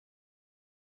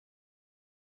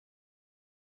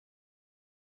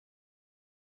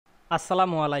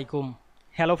Assalamu Walaikum.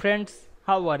 Hello friends,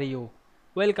 how are you?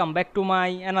 Welcome back to my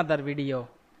another video.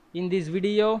 In this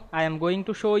video, I am going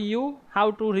to show you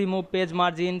how to remove page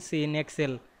margins in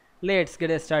Excel. Let's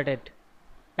get started.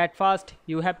 At first,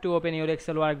 you have to open your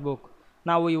Excel workbook.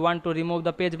 Now we want to remove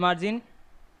the page margin.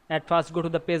 At first, go to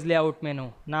the page layout menu.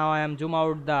 Now I am zoom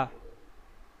out the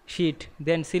sheet.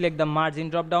 Then select the margin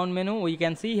drop down menu. We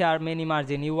can see here many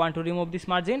margin. You want to remove this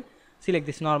margin? Select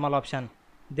this normal option.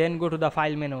 Then go to the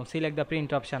file menu, select the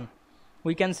print option.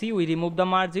 We can see we remove the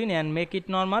margin and make it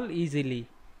normal easily.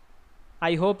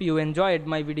 I hope you enjoyed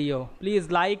my video.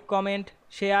 Please like, comment,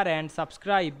 share and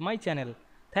subscribe my channel.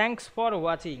 Thanks for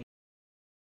watching.